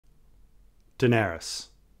Daenerys.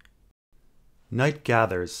 Night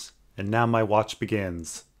gathers, and now my watch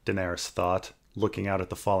begins, Daenerys thought, looking out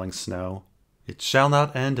at the falling snow. It shall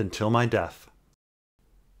not end until my death.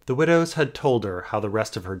 The widows had told her how the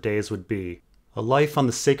rest of her days would be, a life on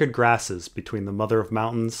the sacred grasses between the Mother of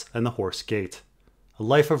Mountains and the Horse Gate. A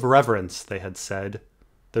life of reverence, they had said,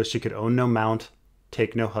 though she could own no mount,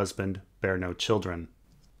 take no husband, bear no children.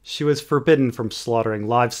 She was forbidden from slaughtering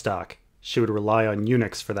livestock. She would rely on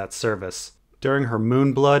eunuchs for that service. During her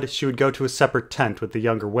moon blood, she would go to a separate tent with the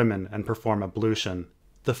younger women and perform ablution.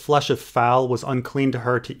 The flesh of fowl was unclean to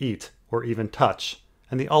her to eat or even touch,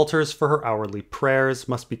 and the altars for her hourly prayers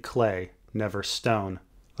must be clay, never stone.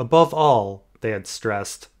 Above all, they had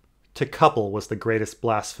stressed, to couple was the greatest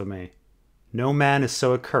blasphemy. No man is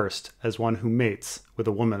so accursed as one who mates with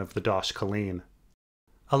a woman of the Dosh Khaleen.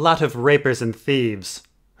 "A lot of rapers and thieves,"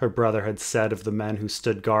 her brother had said of the men who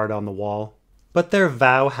stood guard on the wall. "But their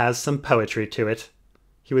vow has some poetry to it."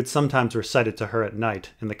 He would sometimes recite it to her at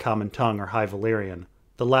night in the common tongue or High Valyrian,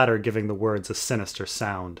 the latter giving the words a sinister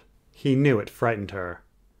sound. He knew it frightened her.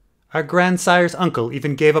 "Our grandsire's uncle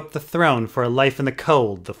even gave up the throne for a life in the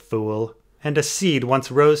cold, the fool, and a seed once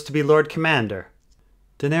rose to be Lord Commander."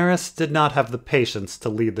 Daenerys did not have the patience to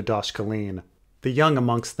lead the Dosh Khaleen. The young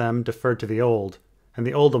amongst them deferred to the old, and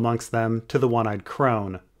the old amongst them to the one-eyed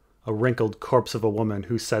crone, a wrinkled corpse of a woman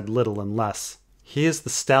who said little and less. "He is the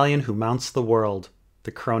stallion who mounts the world,"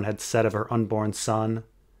 the crone had said of her unborn son.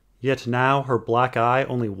 Yet now her black eye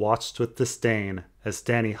only watched with disdain as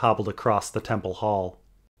Dany hobbled across the temple hall.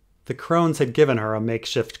 The crones had given her a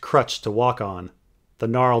makeshift crutch to walk on. The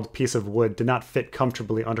gnarled piece of wood did not fit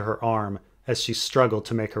comfortably under her arm as she struggled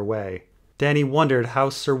to make her way. Dany wondered how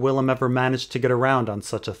Sir Willem ever managed to get around on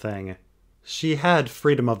such a thing. She had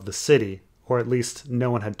freedom of the city, or at least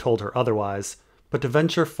no one had told her otherwise, but to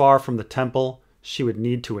venture far from the temple, she would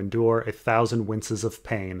need to endure 1,000 winces of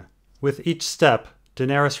pain. With each step,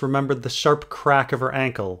 Daenerys remembered the sharp crack of her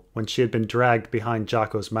ankle when she had been dragged behind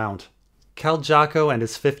Jocko's mount. Khal Jocko and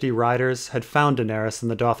his 50 riders had found Daenerys in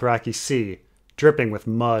the Dothraki Sea, dripping with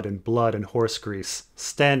mud and blood and horse grease,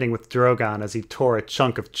 standing with Drogon as he tore a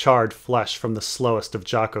chunk of charred flesh from the slowest of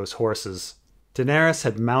Jocko's horses. Daenerys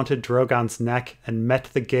had mounted Drogon's neck and met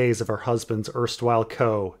the gaze of her husband's erstwhile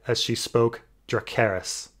co as she spoke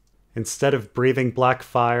Dracarys. Instead of breathing black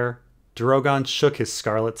fire, Drogon shook his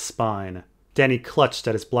scarlet spine. Dany clutched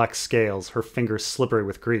at his black scales, her fingers slippery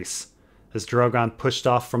with grease. As Drogon pushed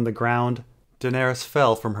off from the ground, Daenerys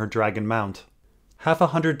fell from her dragon mount.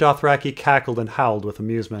 100 Dothraki cackled and howled with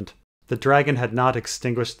amusement. The dragon had not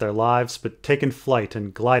extinguished their lives, but taken flight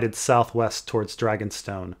and glided southwest towards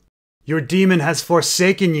Dragonstone. "Your demon has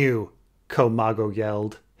forsaken you!" Mago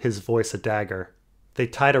yelled, his voice a dagger. They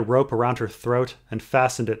tied a rope around her throat and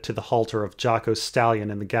fastened it to the halter of Jocko's stallion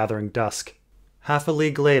in the gathering dusk. Half a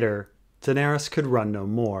league later, Daenerys could run no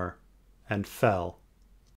more, and fell.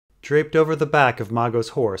 Draped over the back of Mago's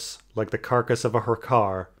horse, like the carcass of a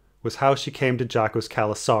Hurkar, was how she came to Jocko's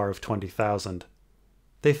Khalasar of 20,000.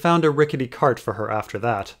 They found a rickety cart for her after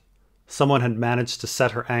that. Someone had managed to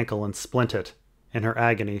set her ankle and splint it. In her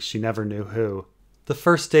agony, she never knew who. The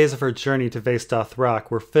first days of her journey to Vaes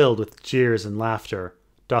Dothrak were filled with jeers and laughter,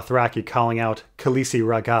 Dothraki calling out Khaleesi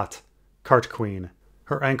Ragat, Cart Queen.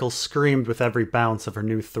 Her ankle screamed with every bounce of her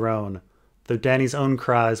new throne, though Dany's own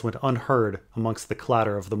cries went unheard amongst the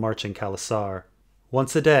clatter of the marching Khalasar.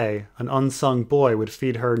 Once a day, an unsung boy would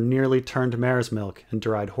feed her nearly turned mare's milk and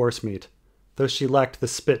dried horse meat, though she lacked the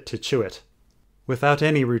spit to chew it. Without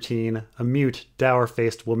any routine, a mute,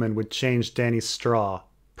 dour-faced woman would change Dany's straw,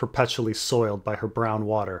 perpetually soiled by her brown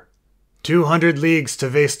water. 200 leagues to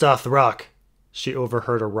Vaes Dothrak, she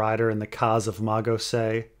overheard a rider in the Khaz of Mago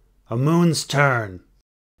say. "A moon's turn."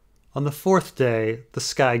 On the 4th day, the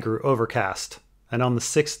sky grew overcast, and on the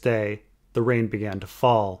 6th day, the rain began to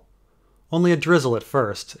fall. Only a drizzle at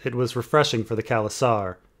first, it was refreshing for the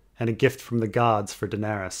Khalasar, and a gift from the gods for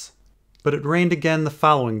Daenerys. But it rained again the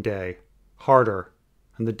following day, harder,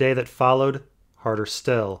 and the day that followed, harder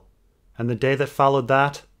still, and the day that followed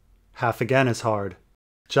that, half again as hard.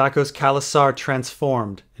 Jocko's Khalasar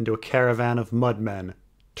transformed into a caravan of mudmen,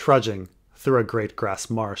 trudging through a great grass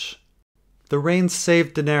marsh. The rain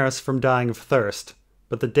saved Daenerys from dying of thirst,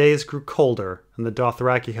 but the days grew colder, and the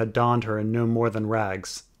Dothraki had donned her in no more than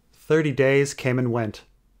rags. 30 days came and went,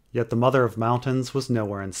 yet the Mother of Mountains was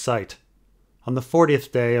nowhere in sight. On the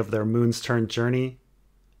 40th day of their moon's turn journey,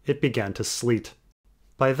 it began to sleet.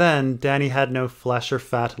 By then, Dany had no flesh or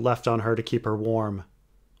fat left on her to keep her warm.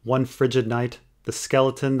 One frigid night, the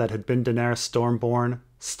skeleton that had been Daenerys Stormborn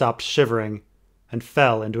stopped shivering and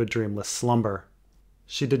fell into a dreamless slumber.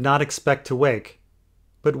 She did not expect to wake,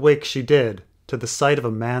 but wake she did, to the sight of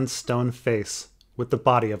a man's stone face with the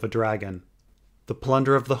body of a dragon. The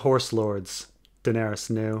plunder of the horse lords, Daenerys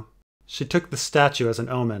knew. She took the statue as an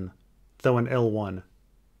omen, though an ill one.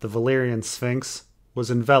 The Valyrian Sphinx was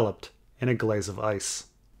enveloped in a glaze of ice.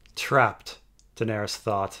 Trapped, Daenerys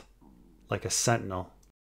thought, like a sentinel.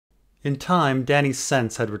 In time, Dany's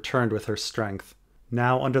sense had returned with her strength.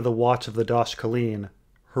 Now, under the watch of the Dosh Khaleen,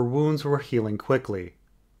 her wounds were healing quickly,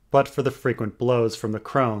 but for the frequent blows from the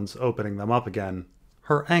crones opening them up again.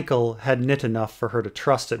 Her ankle had knit enough for her to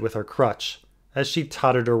trust it with her crutch, as she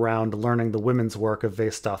tottered around learning the women's work of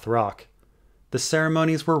Vastoth Rock. The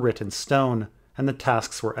ceremonies were writ in stone, and the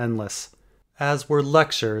tasks were endless, as were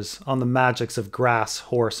lectures on the magics of grass,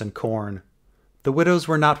 horse, and corn. The widows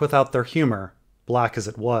were not without their humor, black as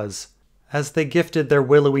it was, as they gifted their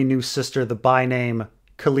willowy new sister the by-name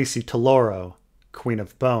Khaleesi Teloro, Queen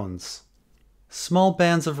of Bones. Small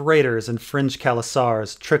bands of raiders and fringe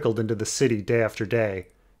Khalasars trickled into the city day after day,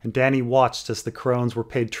 and Dany watched as the crones were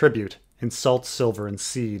paid tribute in salt, silver, and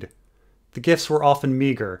seed. The gifts were often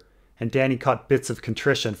meager, and Dany caught bits of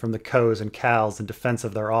contrition from the Coes and Khals in defense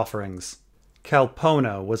of their offerings.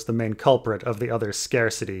 Calpona was the main culprit of the others'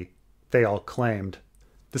 scarcity, they all claimed.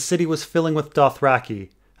 The city was filling with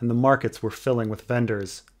Dothraki, and the markets were filling with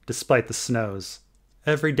vendors, despite the snows.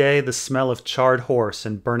 Every day the smell of charred horse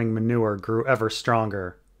and burning manure grew ever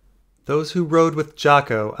stronger. Those who rode with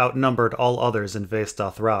Jocko outnumbered all others in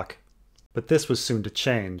Vastoth Rock, but this was soon to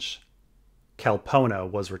change. Calpona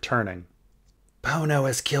was returning. "Pono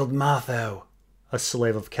has killed Motho," a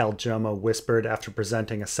slave of Khal Jomo whispered after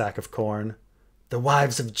presenting a sack of corn. "The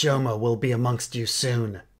wives of Jomo will be amongst you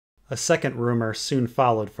soon." A second rumor soon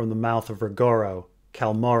followed from the mouth of R'goro,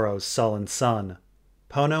 Khal Moro's sullen son.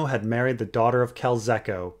 Pono had married the daughter of Khal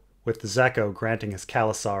Zekko, with Zekko granting his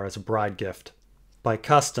Khalasar as a bride gift. By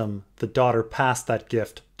custom, the daughter passed that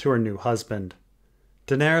gift to her new husband.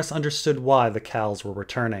 Daenerys understood why the Khals were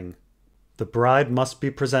returning. The bride must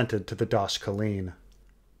be presented to the Dosh Khaleen.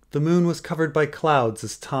 The moon was covered by clouds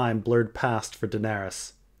as time blurred past for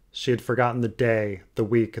Daenerys. She had forgotten the day, the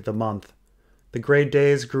week, the month. The gray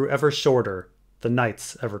days grew ever shorter, the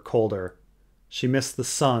nights ever colder. She missed the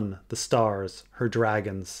sun, the stars, her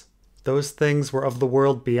dragons. Those things were of the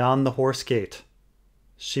world beyond the Horse Gate.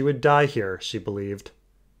 She would die here, she believed,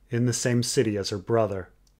 in the same city as her brother.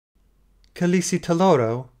 "Khaleesi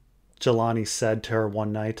Teloro," Jelani said to her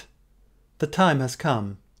one night, "the time has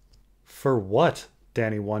come." For what?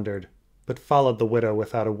 Dany wondered, but followed the widow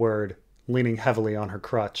without a word, leaning heavily on her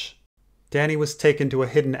crutch. Dany was taken to a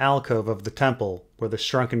hidden alcove of the temple, where the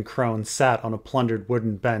shrunken crone sat on a plundered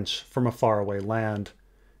wooden bench from a faraway land.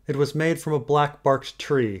 It was made from a black-barked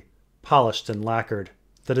tree, polished and lacquered.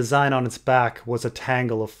 The design on its back was a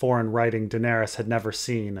tangle of foreign writing Daenerys had never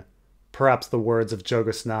seen, perhaps the words of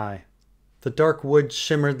Jogos Nhai. The dark wood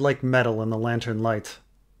shimmered like metal in the lantern light.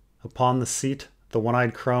 Upon the seat, the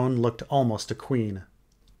one-eyed crone looked almost a queen.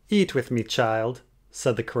 "Eat with me, child,"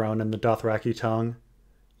 said the crone in the Dothraki tongue.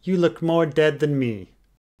 "You look more dead than me."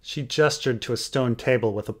 She gestured to a stone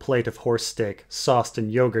table with a plate of horse steak, sauced in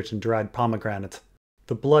yogurt and dried pomegranate.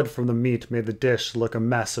 The blood from the meat made the dish look a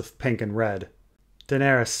mess of pink and red.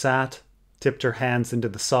 Daenerys sat, dipped her hands into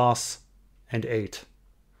the sauce, and ate.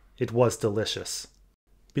 It was delicious.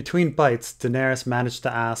 Between bites, Daenerys managed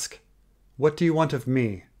to ask, "What do you want of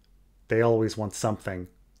me?" They always want something.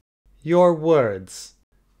 "Your words."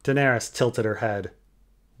 Daenerys tilted her head.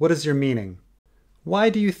 "What is your meaning?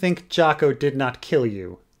 Why do you think Jocko did not kill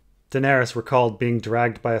you?" Daenerys recalled being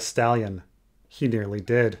dragged by a stallion. He nearly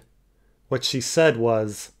did. What she said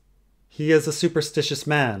was, "He is a superstitious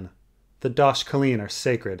man. The Dosh Khaleen are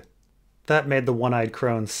sacred." That made the one-eyed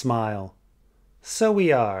crone smile. "So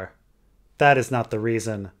we are. That is not the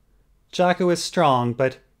reason. Jocko is strong,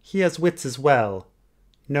 but he has wits as well.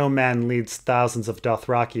 No man leads thousands of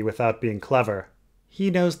Dothraki without being clever.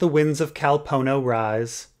 He knows the winds of Khal Pono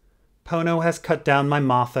rise. Pono has cut down my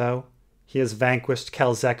Motho. He has vanquished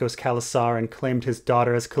Khal Zekko's Khalasar and claimed his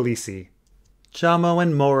daughter as Khaleesi. Jamo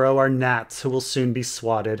and Moro are gnats who will soon be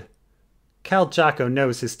swatted. Khal Jocko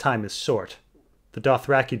knows his time is short. The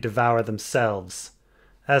Dothraki devour themselves.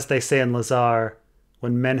 As they say in Lazar,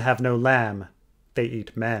 when men have no lamb, they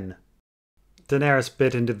eat men." Daenerys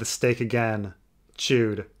bit into the steak again,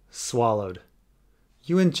 chewed, swallowed.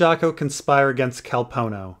 "You and Jocko conspire against Khal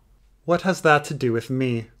Pono. What has that to do with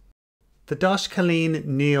me?" "The Dosh Khaleen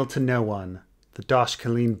kneel to no one. The Dosh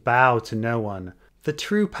Khaleen bow to no one. The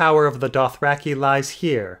true power of the Dothraki lies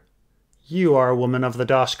here. You are a woman of the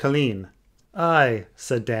Dosh Khaleen." "Aye,"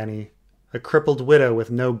 said Dany, "a crippled widow with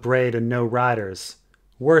no braid and no riders.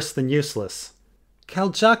 Worse than useless.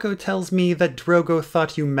 Khal Jocko tells me that Drogo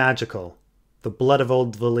thought you magical. The blood of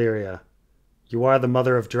old Valyria. You are the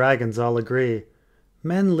mother of dragons, I'll agree.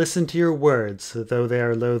 Men listen to your words, though they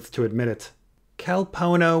are loath to admit it.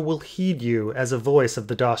 Calpono will heed you as a voice of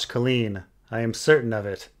the Dosh Khaleen, I am certain of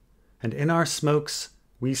it. And in our smokes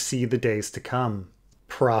we see the days to come.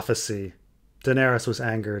 Prophecy. Daenerys was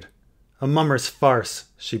angered. A mummer's farce,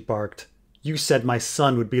 she barked. You said my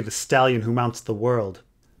son would be the stallion who mounts the world.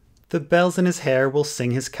 The bells in his hair will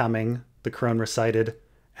sing his coming, the crone recited,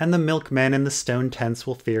 and the milkmen in the stone tents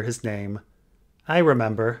will fear his name. I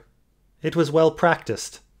remember. It was well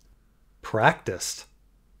practiced. Practiced?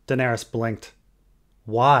 Daenerys blinked.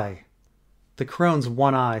 Why? The crone's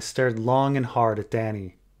one eye stared long and hard at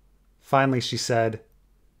Dany. Finally she said,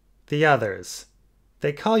 The others.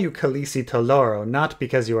 They call you Khaleesi Toloro not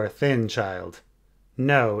because you are thin, child.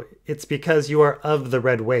 No, it's because you are of the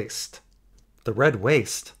Red Waste. The Red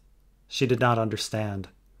Waste? She did not understand.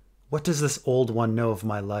 What does this old one know of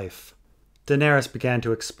my life? Daenerys began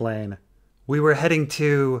to explain. We were heading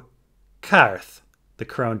to Qarth. The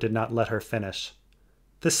crone did not let her finish.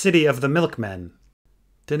 The city of the milkmen.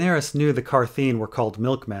 Daenerys knew the Qartheen were called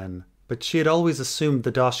milkmen, but she had always assumed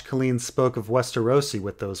the Dosh Khaleen spoke of Westerosi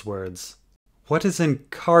with those words. What is in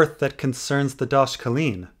Qarth that concerns the Dosh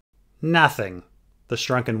Khaleen? Nothing, the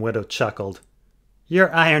shrunken widow chuckled.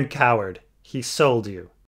 Your iron coward. He sold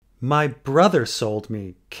you. My brother sold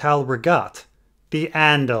me, Khal Rhagot. The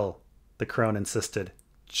Andal, the crone insisted.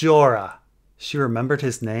 Jorah. She remembered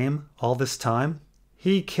his name all this time?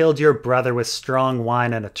 He killed your brother with strong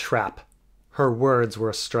wine and a trap. Her words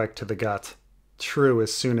were a strike to the gut. True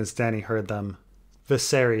as soon as Dany heard them.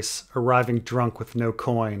 Viserys, arriving drunk with no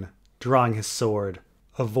coin, drawing his sword,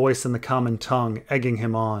 a voice in the common tongue egging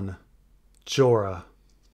him on. Jorah.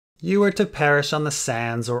 You were to perish on the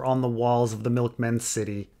sands or on the walls of the milkmen's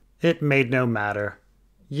city. It made no matter.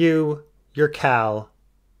 You, your Khal,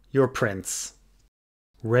 your prince.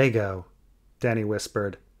 Rhaego, Dany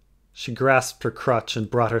whispered. She grasped her crutch and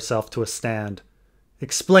brought herself to a stand.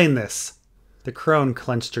 Explain this. The crone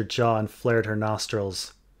clenched her jaw and flared her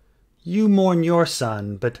nostrils. You mourn your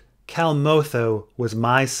son, but Khal Motho was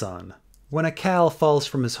my son. When a Khal falls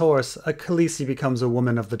from his horse, a Khaleesi becomes a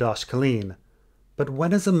woman of the Dosh Khaleen. But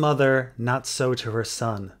when is a mother not so to her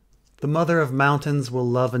son? The mother of mountains will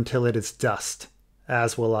love until it is dust,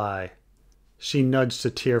 as will I. She nudged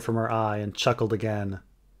a tear from her eye and chuckled again.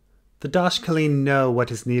 The Dosh Khaleen know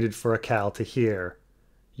what is needed for a Khal to hear.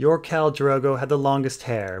 Your Khal Drogo had the longest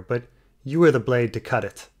hair, but you were the blade to cut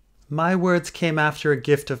it. My words came after a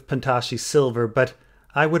gift of Pantashi silver, but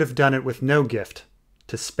I would have done it with no gift,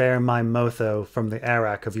 to spare my Motho from the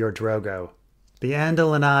arak of your Drogo. The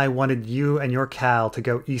Andal and I wanted you and your Khal to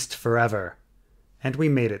go east forever, and we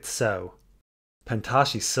made it so.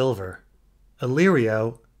 Pantashi silver.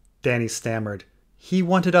 Illyrio, Dany stammered. He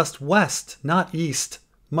wanted us west, not east.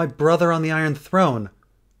 My brother on the Iron Throne.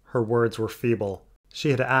 Her words were feeble.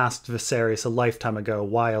 She had asked Viserys a lifetime ago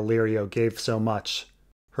why Illyrio gave so much.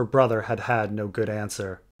 Her brother had had no good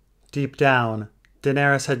answer. Deep down,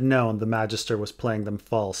 Daenerys had known the Magister was playing them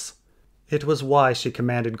false. It was why she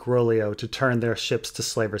commanded Groleo to turn their ships to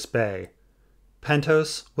Slaver's Bay.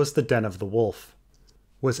 Pentos was the den of the wolf.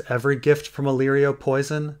 Was every gift from Illyrio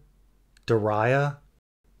poison? Daria?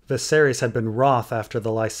 Viserys had been wroth after the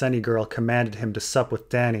Lyseni girl commanded him to sup with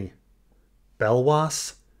Dany.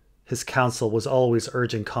 Belwas? His counsel was always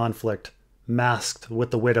urging conflict, masked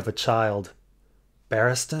with the wit of a child.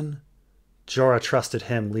 Barristan? Jorah trusted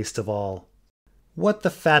him least of all. What the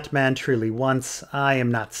fat man truly wants, I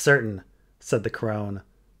am not certain, said the crone.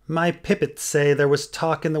 My pippets say there was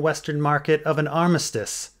talk in the western market of an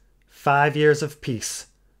armistice. 5 years of peace.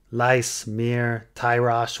 Lys, Myr,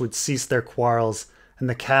 Tyrosh would cease their quarrels, and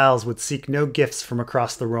the Khals would seek no gifts from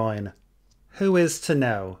across the Rhoyne. Who is to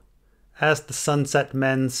know? As the sunset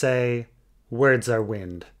men say, words are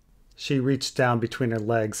wind. She reached down between her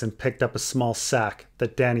legs and picked up a small sack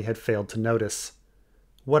that Dany had failed to notice.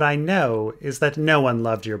 What I know is that no one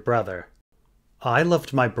loved your brother. I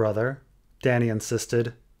loved my brother, Dany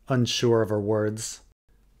insisted, unsure of her words.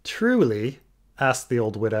 Truly? Asked the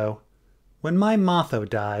old widow. When my Motho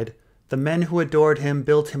died, the men who adored him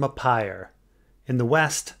built him a pyre. In the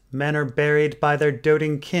west, men are buried by their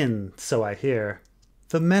doting kin, so I hear.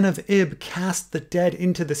 The men of Ib cast the dead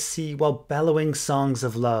into the sea while bellowing songs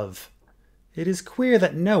of love. It is queer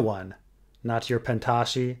that no one, not your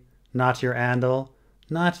Pantashi, not your Andal,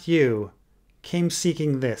 not you, came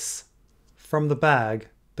seeking this. From the bag,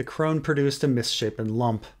 the crone produced a misshapen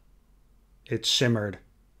lump. It shimmered.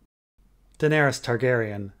 Daenerys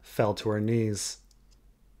Targaryen fell to her knees.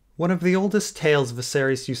 One of the oldest tales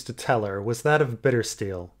Viserys used to tell her was that of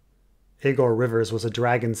Bittersteel. Aegor Rivers was a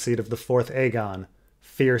dragon seed of the fourth Aegon,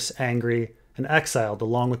 fierce, angry, and exiled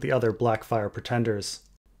along with the other Blackfire pretenders.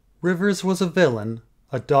 Rivers was a villain,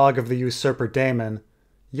 a dog of the usurper Daemon,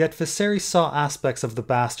 yet Viserys saw aspects of the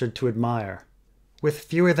bastard to admire. With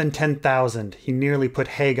fewer than 10,000, he nearly put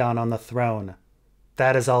Haegon on the throne.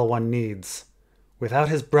 That is all one needs. Without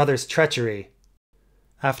his brother's treachery.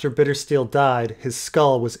 After Bittersteel died, his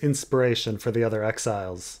skull was inspiration for the other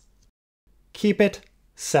exiles. "Keep it,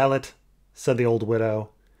 sell it," said the old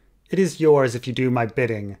widow. "It is yours if you do my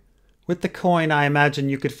bidding. With the coin I imagine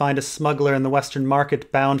you could find a smuggler in the western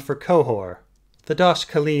market bound for Qohor. The Dosh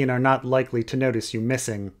Khaleen are not likely to notice you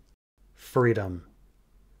missing." Freedom.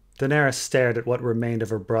 Daenerys stared at what remained of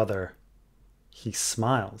her brother. He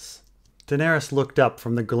smiles. Daenerys looked up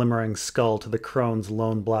from the glimmering skull to the crone's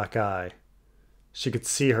lone black eye. She could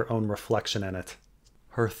see her own reflection in it.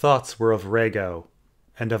 Her thoughts were of Rhaego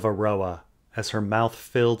and of Aroa as her mouth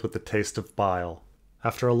filled with the taste of bile.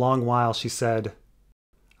 After a long while she said,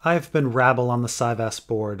 "I have been rabble on the Syvas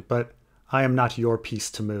board, but I am not your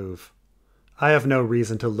piece to move. I have no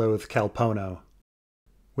reason to loathe Calpono."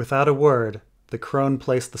 Without a word, the crone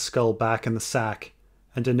placed the skull back in the sack,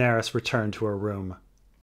 and Daenerys returned to her room.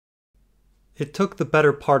 It took the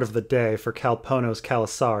better part of the day for Calpono's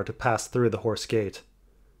Khalasar to pass through the Horse Gate.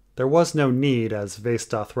 There was no need, as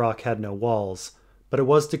Vaesdoth Rock had no walls, but it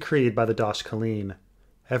was decreed by the Dosh Khaleen.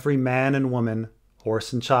 Every man and woman,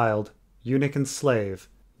 horse and child, eunuch and slave,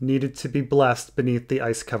 needed to be blessed beneath the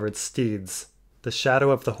ice-covered steeds. The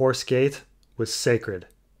shadow of the Horse Gate was sacred.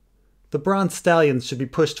 "The bronze stallions should be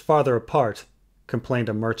pushed farther apart," complained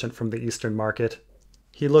a merchant from the eastern market.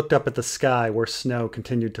 He looked up at the sky where snow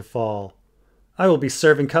continued to fall. "I will be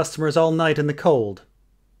serving customers all night in the cold."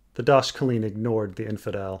 The Dosh Khaleen ignored the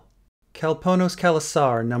infidel. Calpono's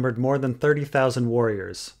Khalasar numbered more than 30,000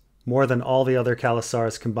 warriors, more than all the other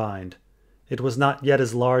Khalasars combined. It was not yet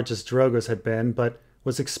as large as Drogo's had been, but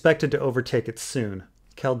was expected to overtake it soon.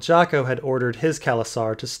 Khal Draco had ordered his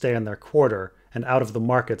Khalasar to stay in their quarter and out of the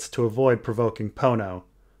markets to avoid provoking Pono,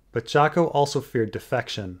 but Draco also feared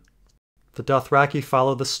defection. "The Dothraki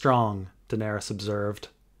follow the strong," Daenerys observed,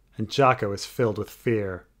 "and Draco is filled with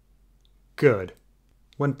fear." Good.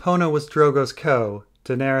 When Pono was Drogo's co,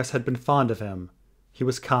 Daenerys had been fond of him. He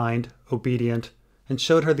was kind, obedient, and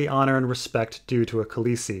showed her the honor and respect due to a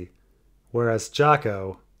Khaleesi, whereas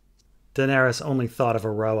Draco... Daenerys only thought of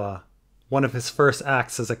Aroa. One of his first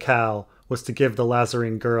acts as a Khal was to give the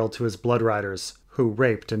Lazarene girl to his blood riders, who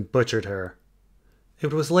raped and butchered her.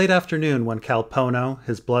 It was late afternoon when Calpono,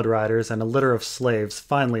 his blood riders, and a litter of slaves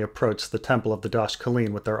finally approached the temple of the Dosh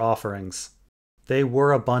Khaleen with their offerings. They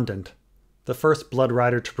were abundant. The first blood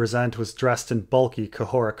rider to present was dressed in bulky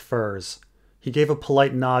Qohoric furs. He gave a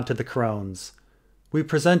polite nod to the crones. "We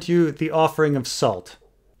present you the offering of salt."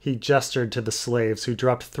 He gestured to the slaves who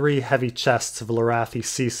dropped 3 heavy chests of Lorathi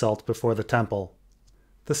sea salt before the temple.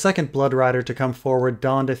 The second blood rider to come forward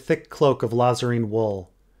donned a thick cloak of Lazarene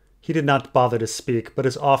wool. He did not bother to speak, but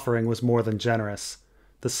his offering was more than generous.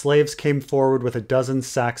 The slaves came forward with a dozen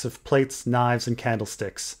sacks of plates, knives, and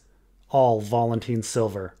candlesticks, all Volantine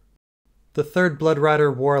silver. The third blood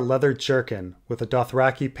rider wore a leather jerkin with a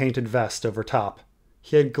Dothraki painted vest over top.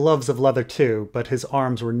 He had gloves of leather too, but his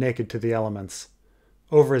arms were naked to the elements.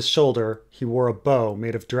 Over his shoulder, he wore a bow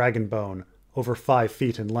made of dragon bone, over 5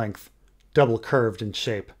 feet in length, double curved in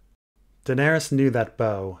shape. Daenerys knew that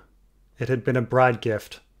bow. It had been a bride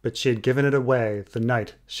gift, but she had given it away the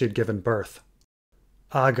night she had given birth.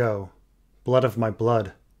 Ago, blood of my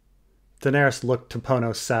blood. Daenerys looked to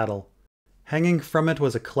Pono's saddle. Hanging from it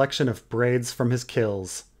was a collection of braids from his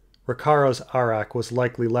kills. Riccaro's arak was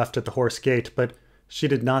likely left at the Horse Gate, but she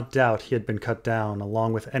did not doubt he had been cut down,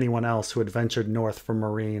 along with anyone else who had ventured north from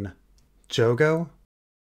Meereen. Jogo?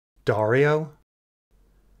 Dario?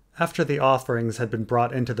 After the offerings had been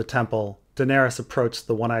brought into the temple, Daenerys approached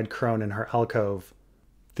the one-eyed crone in her alcove.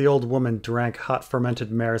 The old woman drank hot fermented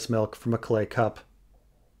mare's milk from a clay cup.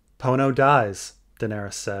 "Pono dies,"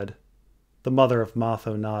 Daenerys said. The mother of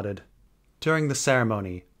Motho nodded. "During the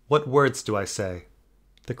ceremony, what words do I say?"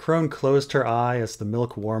 The crone closed her eye as the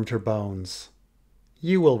milk warmed her bones.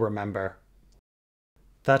 "You will remember."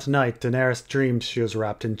 That night Daenerys dreamed she was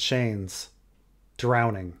wrapped in chains,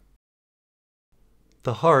 drowning.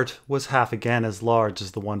 The heart was half again as large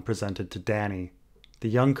as the one presented to Dany. The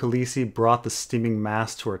young Khaleesi brought the steaming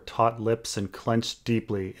mass to her taut lips and clenched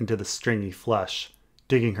deeply into the stringy flesh,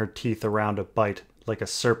 digging her teeth around a bite like a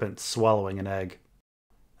serpent swallowing an egg.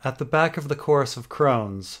 At the back of the chorus of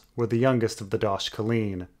crones were the youngest of the Dosh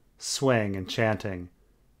Khaleen, swaying and chanting.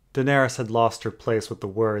 Daenerys had lost her place with the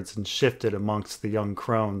words and shifted amongst the young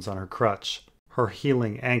crones on her crutch. her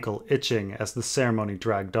healing ankle itching as the ceremony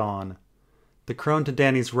dragged on. The crone to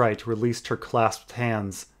Dany's right released her clasped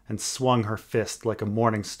hands and swung her fist like a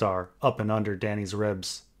morning star up and under Dany's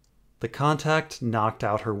ribs. The contact knocked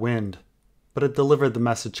out her wind, but it delivered the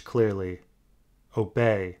message clearly.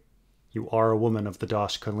 Obey. You are a woman of the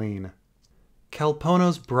Dosh Khaleen.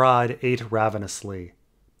 Kalpono's bride ate ravenously.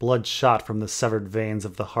 Blood shot from the severed veins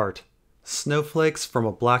of the heart. Snowflakes from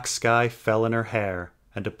a black sky fell in her hair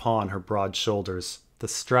and upon her broad shoulders. The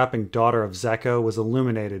strapping daughter of Zekko was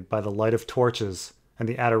illuminated by the light of torches and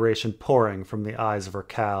the adoration pouring from the eyes of her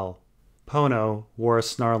Kahl. Pono wore a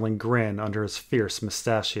snarling grin under his fierce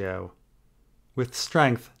mustachio. With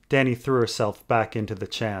strength, Dany threw herself back into the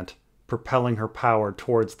chant, propelling her power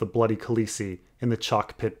towards the bloody Khaleesi in the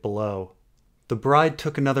chalk pit below. The bride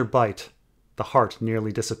took another bite, the heart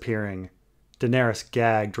nearly disappearing. Daenerys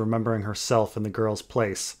gagged, remembering herself in the girl's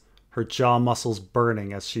place, her jaw muscles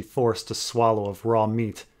burning as she forced a swallow of raw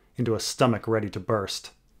meat into a stomach ready to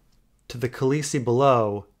burst. To the Khaleesi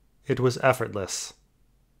below, it was effortless.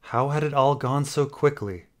 How had it all gone so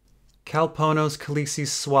quickly? Kalpono's Khaleesi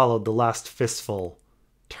swallowed the last fistful,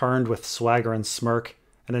 turned with swagger and smirk,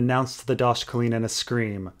 and announced to the Dosh Khaleen in a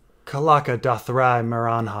scream, Kalaka Dathrai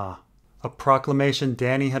Maranha, a proclamation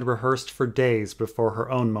Dany had rehearsed for days before her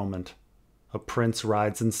own moment. A prince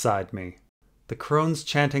rides inside me. The crone's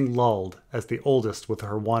chanting lulled as the oldest with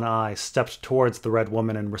her one eye stepped towards the red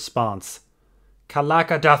woman in response.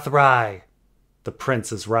 Kalaka Dathrai! The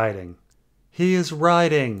prince is riding. He is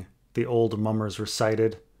riding, the old mummers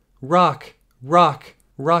recited. Rock, rock,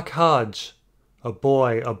 rock Hodge. A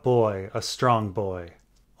boy, a strong boy.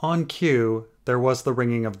 On cue, there was the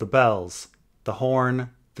ringing of the bells, the horn,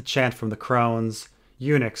 the chant from the crones.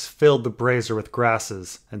 Eunuchs filled the brazier with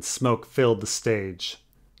grasses, and smoke filled the stage.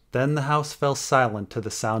 Then the house fell silent to the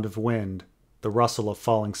sound of wind, the rustle of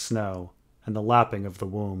falling snow, and the lapping of the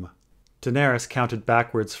womb. Daenerys counted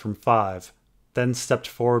backwards from 5, then stepped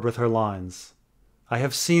forward with her lines. I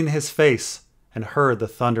have seen his face, and heard the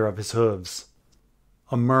thunder of his hooves.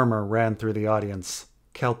 A murmur ran through the audience.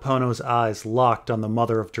 Kalpono's eyes locked on the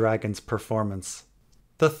Mother of Dragons' performance.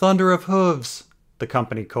 The thunder of hooves, the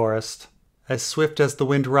company chorused. As swift as the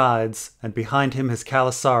wind rides, and behind him his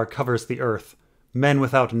khalasar covers the earth, men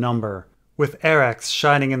without number, with aracs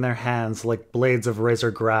shining in their hands like blades of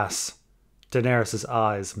razor grass. Daenerys'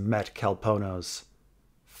 eyes met Kalpono's.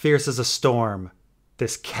 Fierce as a storm,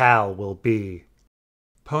 this Kahl will be.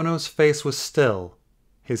 Pono's face was still,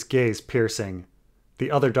 his gaze piercing.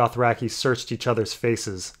 The other Dothraki searched each other's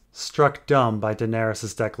faces, struck dumb by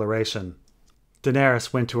Daenerys' declaration.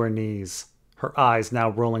 Daenerys went to her knees, her eyes now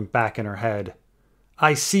rolling back in her head.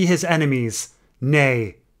 I see his enemies,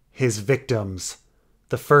 nay, his victims.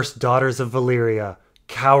 The first daughters of Valyria,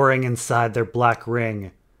 cowering inside their black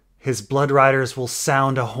ring. His blood riders will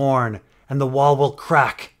sound a horn, and the wall will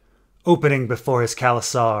crack, opening before his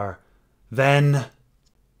khalasar. Then...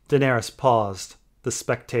 Daenerys paused. The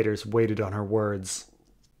spectators waited on her words.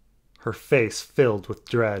 Her face filled with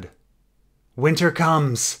dread. Winter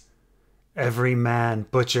comes! Every man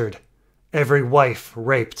butchered, every wife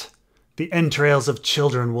raped. The entrails of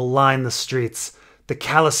children will line the streets. The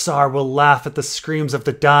khalasar will laugh at the screams of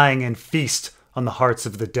the dying and feast on the hearts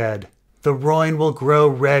of the dead. The Rhoyne will grow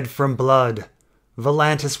red from blood.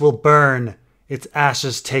 Volantis will burn, its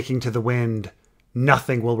ashes taking to the wind.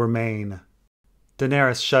 Nothing will remain.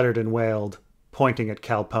 Daenerys shuddered and wailed, pointing at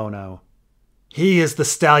Kalpono. He is the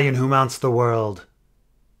stallion who mounts the world.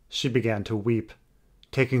 She began to weep,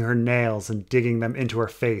 taking her nails and digging them into her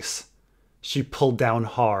face. She pulled down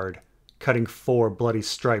hard, cutting 4 bloody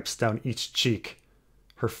stripes down each cheek.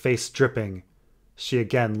 Her face dripping, she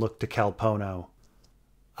again looked to Kalpono.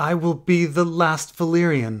 I will be the last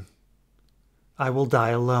Valyrian. I will die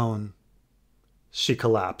alone. She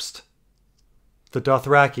collapsed. The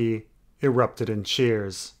Dothraki erupted in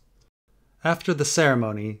cheers. After the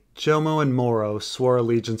ceremony, Jomo and Moro swore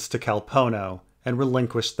allegiance to Kalpono and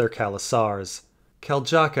relinquished their khalasars.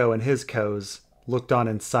 Kaljako and his co's looked on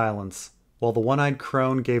in silence, while the one-eyed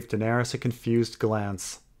crone gave Daenerys a confused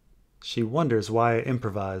glance. She wonders why I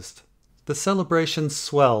improvised. The celebration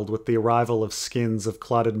swelled with the arrival of skins of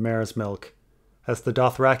clotted mare's milk. As the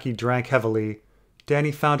Dothraki drank heavily,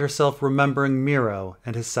 Dany found herself remembering Miro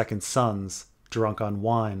and his second sons, drunk on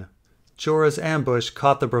wine. Jorah's ambush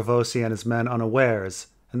caught the Braavosi and his men unawares,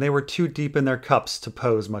 and they were too deep in their cups to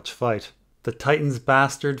pose much fight. The Titan's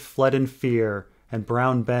bastard fled in fear, and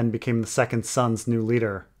Brown Ben became the second son's new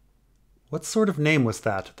leader. What sort of name was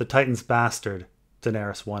that, the Titan's bastard?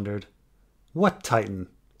 Daenerys wondered. What Titan?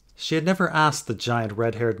 She had never asked the giant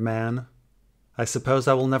red-haired man. I suppose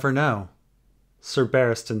I will never know. Sir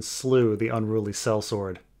Barristan slew the unruly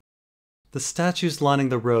sellsword. The statues lining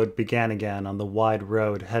the road began again on the wide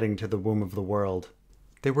road heading to the womb of the world.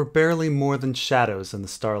 They were barely more than shadows in the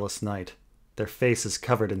starless night, their faces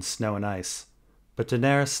covered in snow and ice. But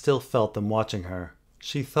Daenerys still felt them watching her.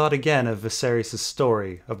 She thought again of Viserys'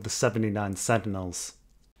 story of the 79 sentinels.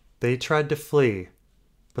 They tried to flee,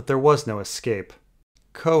 but there was no escape.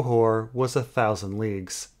 Qohor was 1,000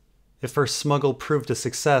 leagues. If her smuggle proved a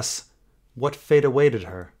success, what fate awaited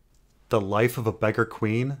her? The life of a beggar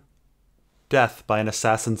queen? Death by an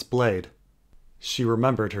assassin's blade? She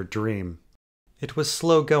remembered her dream. It was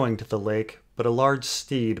slow going to the lake, but a large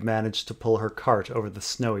steed managed to pull her cart over the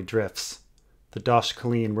snowy drifts. The Dosh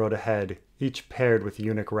Khaleen rode ahead, each paired with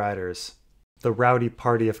eunuch riders. The rowdy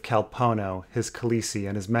party of Calpono, his Khaleesi,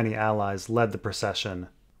 and his many allies led the procession.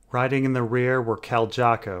 Riding in the rear were Khal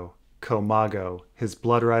Jocko, Khal Mago, his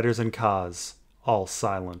blood riders and Kaz, all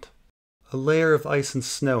silent. A layer of ice and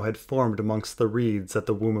snow had formed amongst the reeds at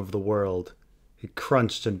the womb of the world. It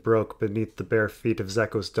crunched and broke beneath the bare feet of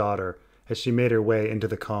Zekko's daughter as she made her way into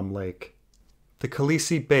the calm lake. The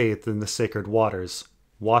Khaleesi bathed in the sacred waters,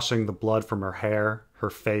 washing the blood from her hair, her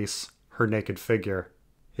face, her naked figure.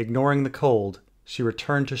 Ignoring the cold, she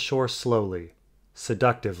returned to shore slowly,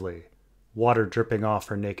 seductively, water dripping off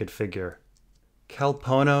her naked figure.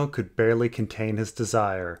 Calpono could barely contain his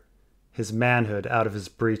desire, his manhood out of his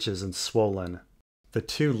breeches and swollen. The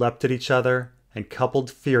two leapt at each other and coupled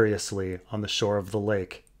furiously on the shore of the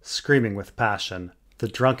lake, screaming with passion. The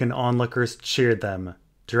drunken onlookers cheered them,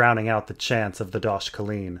 drowning out the chants of the Dosh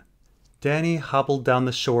Khaleen. Dany hobbled down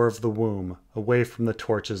the shore of the womb, away from the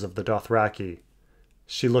torches of the Dothraki.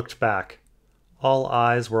 She looked back. All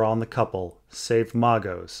eyes were on the couple, save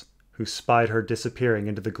Mago's, who spied her disappearing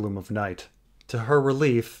into the gloom of night. To her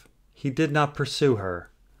relief, he did not pursue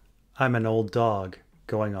her. "I'm an old dog,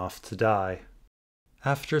 going off to die."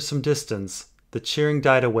 After some distance, the cheering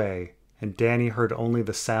died away, and Dany heard only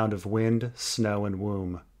the sound of wind, snow, and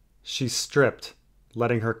womb. She stripped,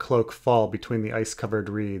 letting her cloak fall between the ice-covered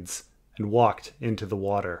reeds, and walked into the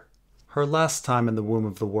water. Her last time in the womb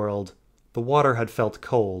of the world, the water had felt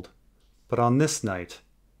cold, but on this night,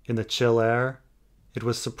 in the chill air, it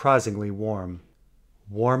was surprisingly warm.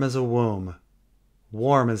 Warm as a womb.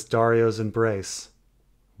 Warm as Dario's embrace.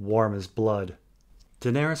 Warm as blood.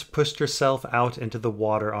 Daenerys pushed herself out into the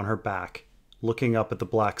water on her back, looking up at the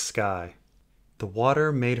black sky. The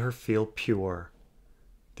water made her feel pure.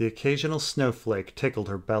 The occasional snowflake tickled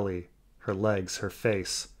her belly, her legs, her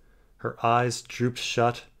face. Her eyes drooped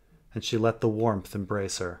shut, and she let the warmth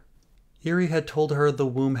embrace her. Eyrie had told her the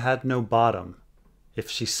womb had no bottom. If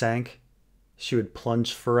she sank, she would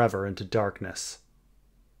plunge forever into darkness.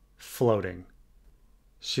 Floating.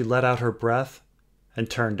 She let out her breath and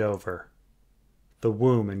turned over. The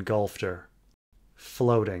womb engulfed her.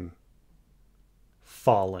 Floating.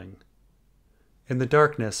 Falling. In the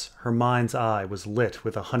darkness, her mind's eye was lit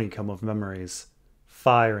with a honeycomb of memories.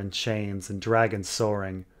 Fire and chains and dragons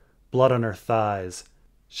soaring, blood on her thighs.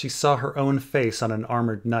 She saw her own face on an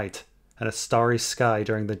armored knight and a starry sky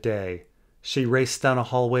during the day. She raced down a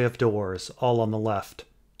hallway of doors, all on the left,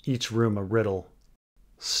 each room a riddle.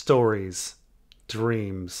 Stories,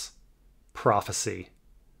 dreams, prophecy.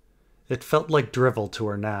 It felt like drivel to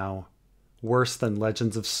her now, worse than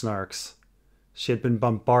legends of snarks. She had been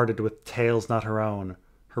bombarded with tales not her own,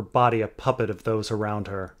 her body a puppet of those around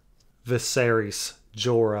her. Viserys,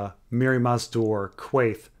 Jorah, Mirri Maz Duur,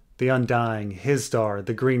 Quaithe, the Undying, Hisdar,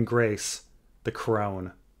 the Green Grace, the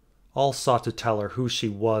Crone. All sought to tell her who she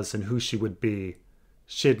was and who she would be.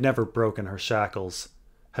 She had never broken her shackles,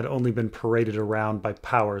 had only been paraded around by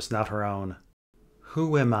powers not her own.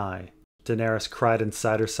 "Who am I?" Daenerys cried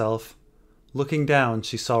inside herself. Looking down,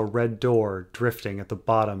 she saw a red door drifting at the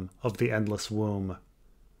bottom of the endless womb.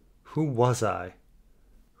 Who was I?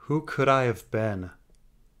 Who could I have been?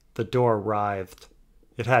 The door writhed.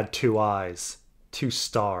 It had 2 eyes, 2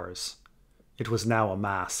 stars. It was now a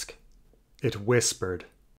mask. It whispered.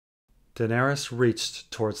 Daenerys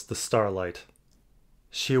reached towards the starlight.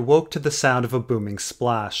 She awoke to the sound of a booming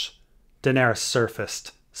splash. Daenerys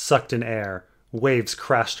surfaced, sucked in air. Waves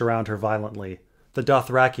crashed around her violently. The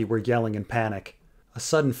Dothraki were yelling in panic. A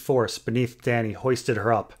sudden force beneath Dany hoisted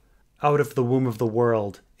her up. Out of the womb of the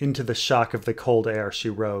world, into the shock of the cold air she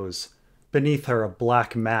rose. Beneath her a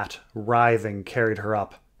black mat, writhing, carried her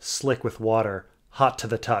up, slick with water, hot to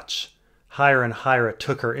the touch. Higher and higher it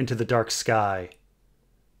took her into the dark sky.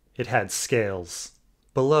 It had scales.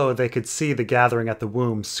 Below they could see the gathering at the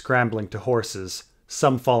womb scrambling to horses,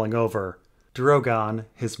 some falling over. Drogon,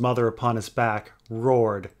 his mother upon his back,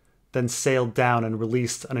 roared. then sailed down and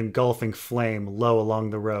released an engulfing flame low along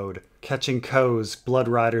the road, catching Coes, Blood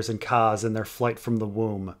Riders, and Kas in their flight from the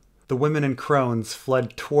womb. The women and crones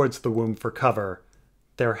fled towards the womb for cover.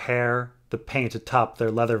 Their hair, the paint atop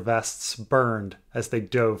their leather vests, burned as they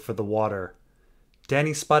dove for the water.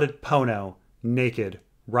 Dany spotted Pono, naked,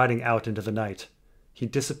 riding out into the night. He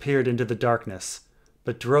disappeared into the darkness,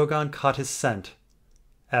 but Drogon caught his scent,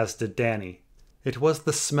 as did Dany. It was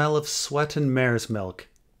the smell of sweat and mare's milk,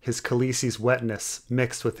 his Khaleesi's wetness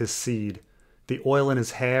mixed with his seed, the oil in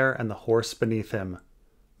his hair and the horse beneath him.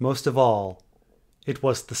 Most of all, it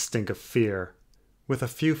was the stink of fear. With a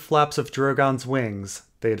few flaps of Drogon's wings,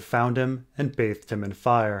 they had found him and bathed him in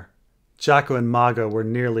fire. Jaqen and Mago were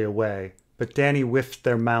nearly away, but Dany whiffed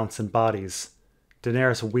their mounts and bodies.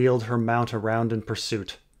 Daenerys wheeled her mount around in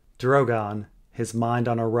pursuit. Drogon, his mind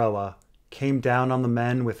on Aroa, came down on the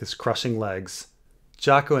men with his crushing legs.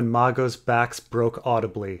 Jaqen and Mago's backs broke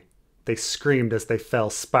audibly. They screamed as they fell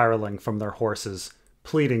spiraling from their horses,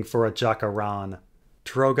 pleading for a Jaqaran.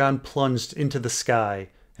 Drogon plunged into the sky,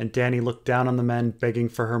 and Dany looked down on the men begging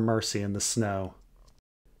for her mercy in the snow.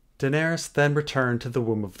 Daenerys then returned to the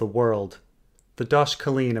womb of the world. The Dosh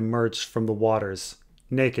Khaleen emerged from the waters,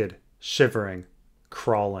 naked, shivering,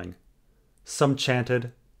 crawling. Some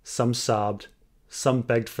chanted, some sobbed, some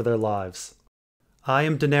begged for their lives. "I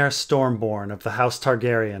am Daenerys Stormborn of the House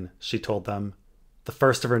Targaryen," she told them. The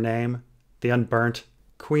first of her name, the Unburnt,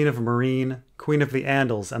 Queen of Meereen, Queen of the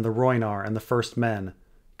Andals and the Rhoynar and the First Men,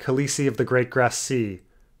 Khaleesi of the Great Grass Sea,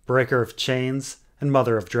 Breaker of Chains, and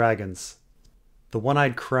Mother of Dragons. The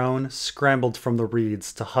one-eyed crone scrambled from the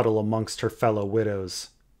reeds to huddle amongst her fellow widows.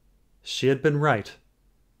 She had been right.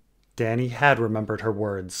 Dany had remembered her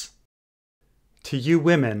words. "To you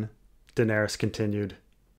women," Daenerys continued,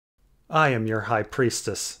 "I am your high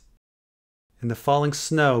priestess." In the falling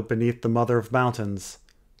snow beneath the Mother of Mountains,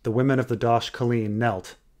 the women of the Dosh Khaleen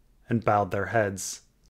knelt and bowed their heads.